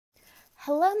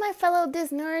Hello, my fellow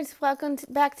Disney nerds. Welcome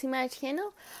back to my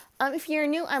channel. If you're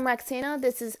new, I'm Roxana.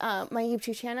 This is my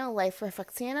YouTube channel, Life with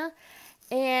Roxana.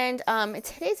 And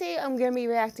today's day, I'm going to be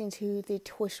reacting to the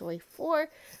Toy Story 4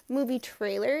 movie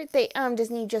trailer.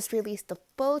 Disney just released the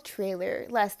full trailer.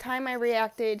 Last time I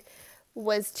reacted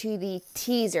was to the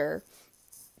teaser.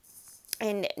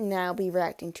 And now I'll be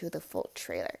reacting to the full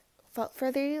trailer. Without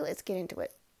further ado, let's get into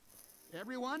it.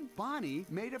 Everyone, Bonnie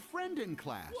made a friend in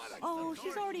class. Oh,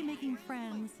 she's already making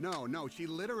friends. No, she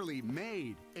literally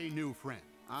made a new friend.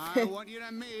 I want you to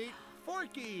meet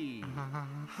Forky.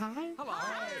 Hi. Hello.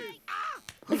 Hi.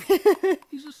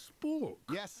 He's a spork.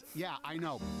 Yes, yeah, I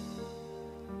know.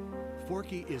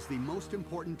 Forky is the most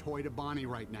important toy to Bonnie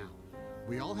right now.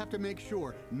 We all have to make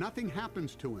sure nothing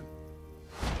happens to him.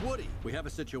 Woody, we have a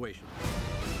situation.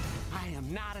 I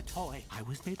am not a toy. I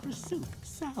was made for soup,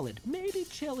 salad, maybe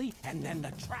chili, and then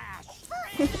the trash.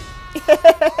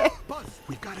 Buzz,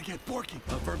 we've got to get Forky.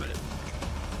 Affirmative.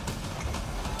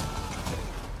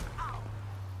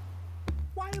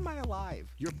 Why am I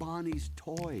alive? You're Bonnie's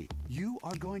toy. You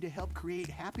are going to help create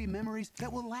happy memories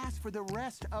that will last for the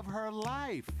rest of her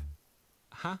life.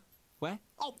 Huh? What?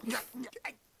 Oh, yeah.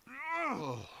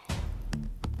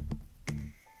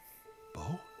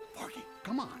 Bo? Forky,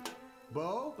 come on.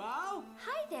 Bo? Bo?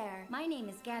 Hi there. My name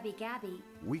is Gabby Gabby.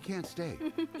 We can't stay.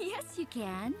 Yes, you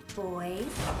can. Boys.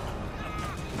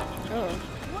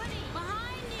 Woody,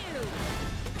 behind you!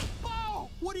 Bo!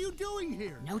 What are you doing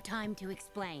here? No time to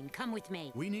explain. Come with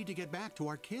me. We need to get back to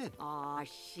our kid. Aw,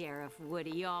 Sheriff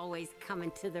Woody, always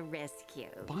coming to the rescue.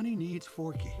 Bonnie needs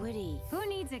Forky. Woody, who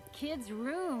needs a kid's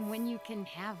room when you can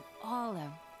have all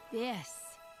of this?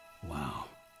 Wow.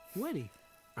 Woody,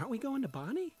 aren't we going to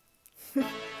Bonnie?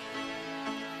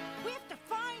 We have to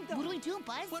find them. What do we do,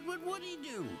 Buzz? What would Woody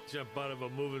do? Jump out of a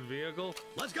moving vehicle?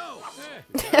 Let's go.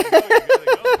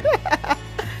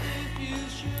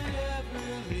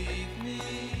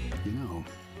 You know,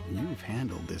 you've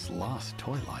handled this lost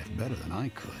toy life better than I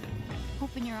could.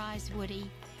 Open your eyes, Woody.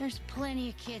 There's plenty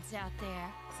of kids out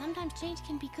there. Sometimes change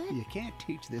can be good. You can't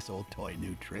teach this old toy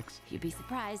new tricks. You'd be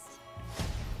surprised.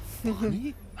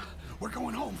 Bonnie? We're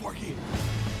going home, Forky.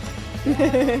 On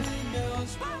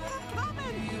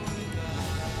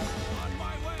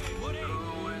my way, Woody.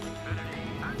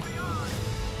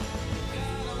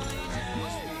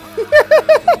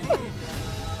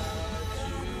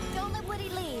 Don't let Woody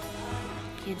leave.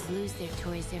 Kids lose their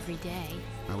toys every day.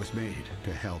 I was made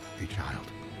to help a child.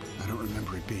 I don't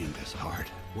remember it being this hard.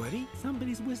 Woody,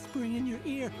 somebody's whispering in your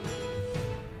ear.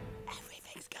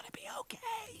 Everything's gonna be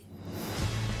okay.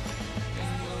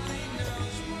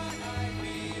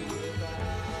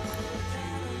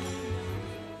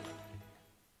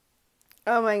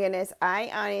 Oh my goodness,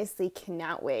 I honestly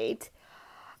cannot wait.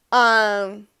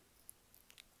 I'm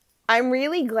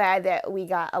really glad that we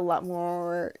got a lot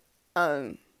more,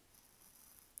 I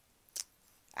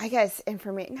guess,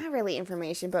 information, not really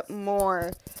information, but more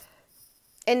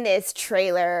in this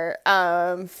trailer,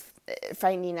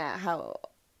 finding out how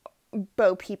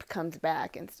Bo Peep comes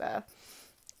back and stuff.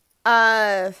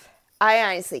 I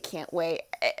honestly can't wait.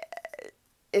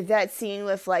 That scene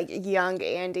with, like, young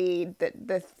Andy,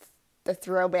 the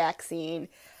throwback scene,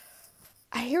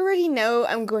 I already know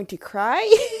I'm going to cry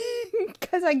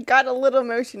because I got a little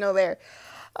emotional there.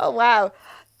 Oh, wow.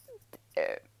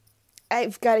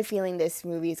 I've got a feeling this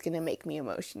movie is going to make me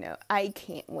emotional. I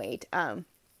can't wait.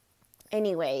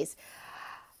 Anyways,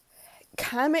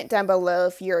 comment down below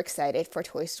if you're excited for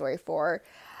Toy Story 4.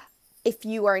 If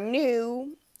you are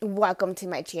new, welcome to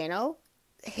my channel.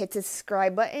 Hit the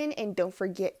subscribe button and don't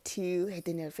forget to hit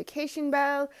the notification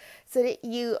bell so that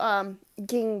you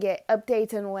can get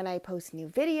updates on when I post new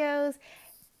videos.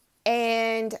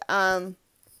 And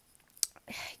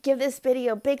give this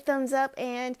video a big thumbs up,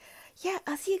 and yeah,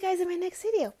 I'll see you guys in my next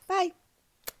video. Bye.